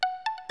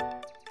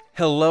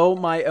Hello,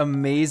 my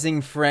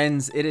amazing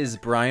friends. It is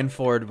Brian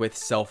Ford with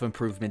Self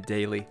Improvement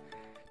Daily.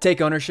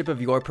 Take ownership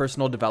of your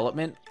personal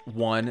development,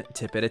 one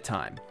tip at a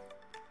time.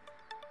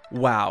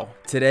 Wow,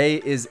 today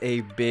is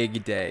a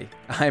big day.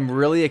 I'm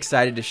really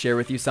excited to share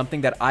with you something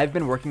that I've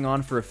been working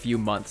on for a few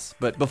months,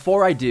 but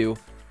before I do,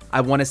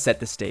 I want to set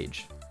the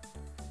stage.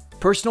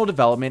 Personal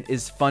development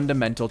is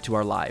fundamental to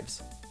our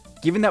lives.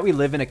 Given that we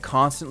live in a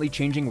constantly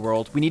changing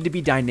world, we need to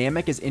be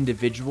dynamic as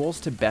individuals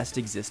to best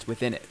exist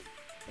within it.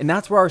 And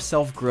that's where our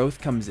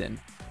self-growth comes in,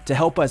 to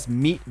help us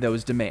meet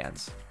those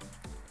demands.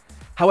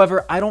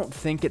 However, I don't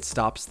think it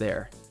stops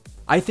there.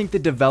 I think the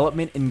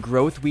development and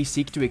growth we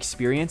seek to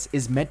experience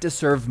is meant to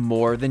serve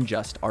more than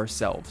just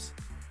ourselves.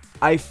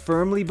 I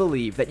firmly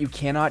believe that you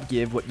cannot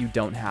give what you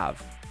don't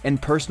have,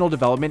 and personal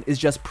development is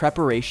just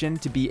preparation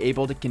to be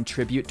able to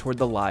contribute toward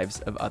the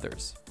lives of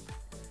others.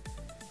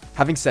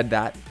 Having said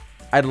that,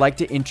 I'd like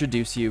to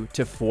introduce you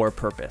to For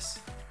Purpose.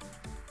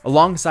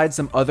 Alongside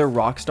some other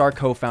Rockstar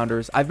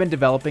co-founders, I've been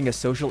developing a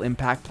social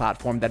impact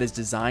platform that is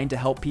designed to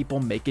help people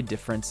make a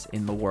difference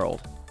in the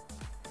world.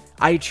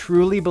 I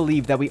truly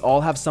believe that we all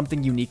have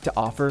something unique to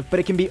offer, but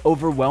it can be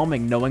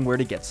overwhelming knowing where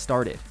to get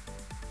started.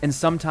 And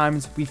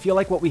sometimes we feel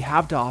like what we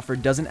have to offer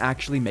doesn't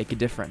actually make a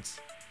difference.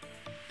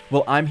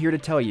 Well, I'm here to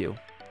tell you,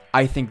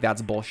 I think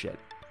that's bullshit.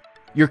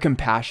 Your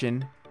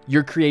compassion,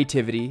 your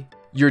creativity,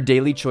 your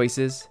daily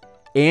choices,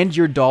 and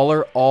your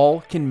dollar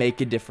all can make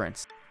a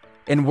difference.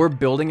 And we're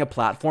building a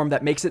platform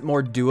that makes it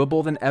more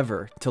doable than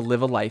ever to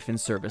live a life in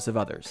service of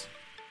others.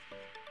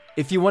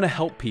 If you want to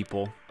help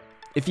people,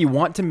 if you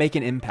want to make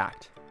an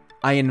impact,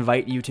 I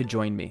invite you to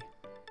join me.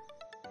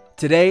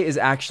 Today is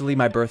actually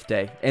my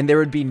birthday, and there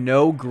would be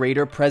no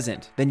greater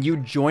present than you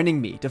joining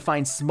me to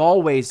find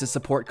small ways to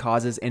support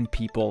causes and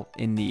people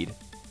in need.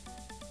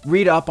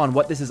 Read up on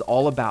what this is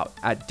all about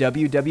at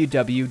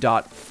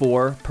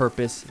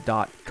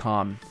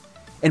www.forpurpose.com.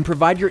 And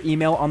provide your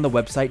email on the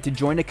website to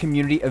join a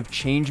community of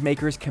change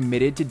makers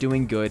committed to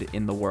doing good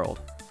in the world.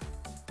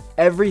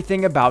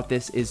 Everything about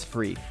this is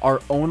free.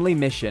 Our only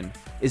mission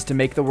is to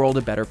make the world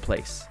a better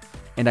place,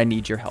 and I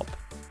need your help.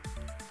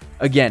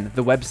 Again,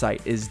 the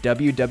website is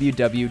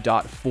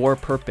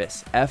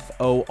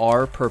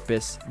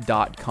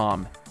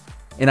www.forpurpose.com,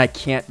 and I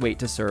can't wait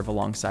to serve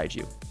alongside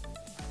you.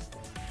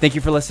 Thank you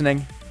for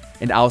listening,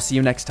 and I'll see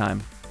you next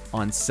time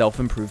on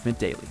Self Improvement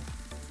Daily.